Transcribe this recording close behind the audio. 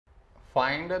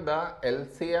Find the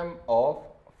LCM of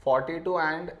 42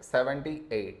 and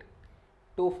 78.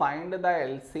 To find the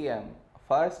LCM,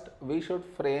 first we should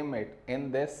frame it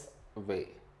in this way.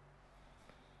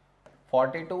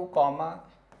 42,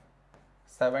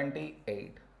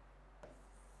 78.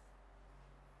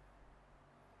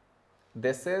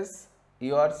 This is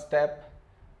your step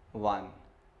 1.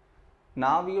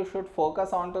 Now you should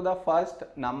focus on to the first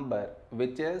number,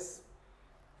 which is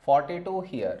 42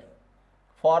 here.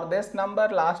 For this number,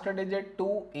 last digit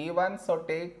 2 even, so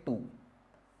take 2.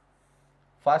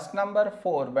 First number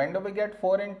 4, when do we get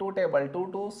 4 in 2 table?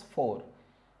 2 2s 4.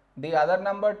 The other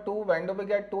number 2, when do we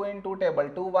get 2 in 2 table?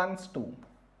 2 1s 2.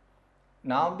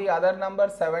 Now the other number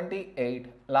 78,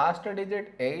 last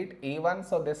digit 8 even,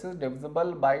 so this is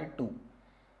divisible by 2.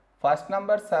 First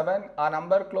number 7, a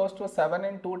number close to 7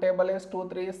 in 2 table is 2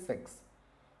 3 6.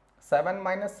 7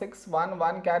 minus 6, 1,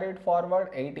 1 carried forward,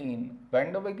 18.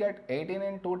 When do we get 18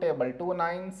 in 2 table? 2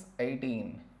 9s,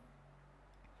 18.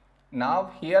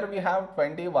 Now here we have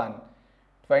 21.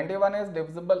 21 is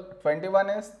divisible, 21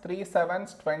 is 3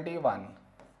 7s, 21.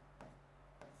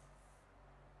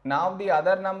 Now the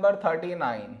other number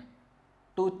 39.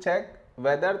 To check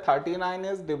whether 39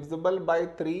 is divisible by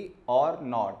 3 or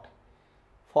not,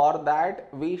 for that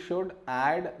we should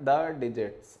add the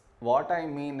digits. What I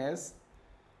mean is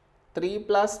 3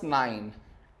 plus 9,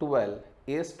 12.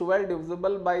 Is 12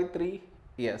 divisible by 3?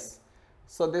 Yes.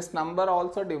 So this number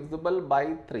also divisible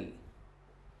by 3.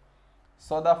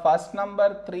 So the first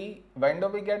number 3, when do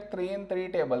we get 3 in 3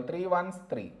 table? 3 1s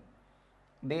 3.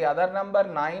 The other number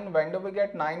 9, when do we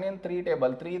get 9 in 3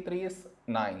 table? 3 3s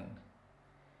 9.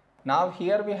 Now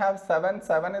here we have 7,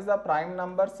 7 is a prime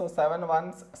number, so 7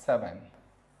 1s 7.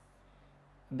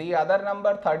 The other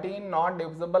number 13 not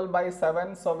divisible by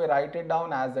 7, so we write it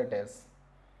down as it is.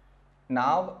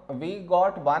 Now we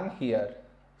got 1 here,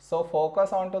 so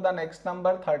focus on to the next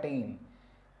number 13.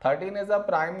 13 is a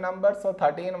prime number, so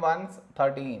 13 1s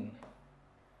 13.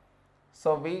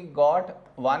 So we got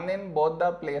 1 in both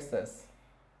the places.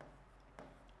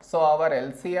 So our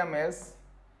LCM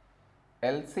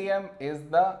is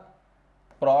the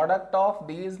product of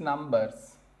these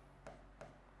numbers,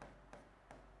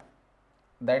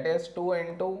 that is 2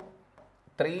 into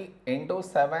 3 into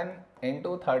 7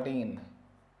 into 13.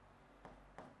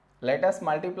 Let us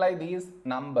multiply these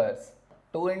numbers.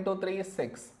 2 into 3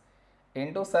 6,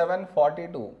 into 7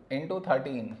 42, into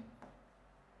 13.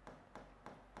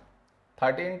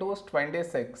 13 2s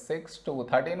 26, 6 2,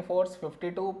 13 4s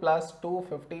 52 plus 2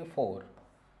 54.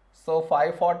 So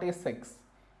 546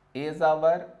 is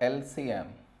our LCM.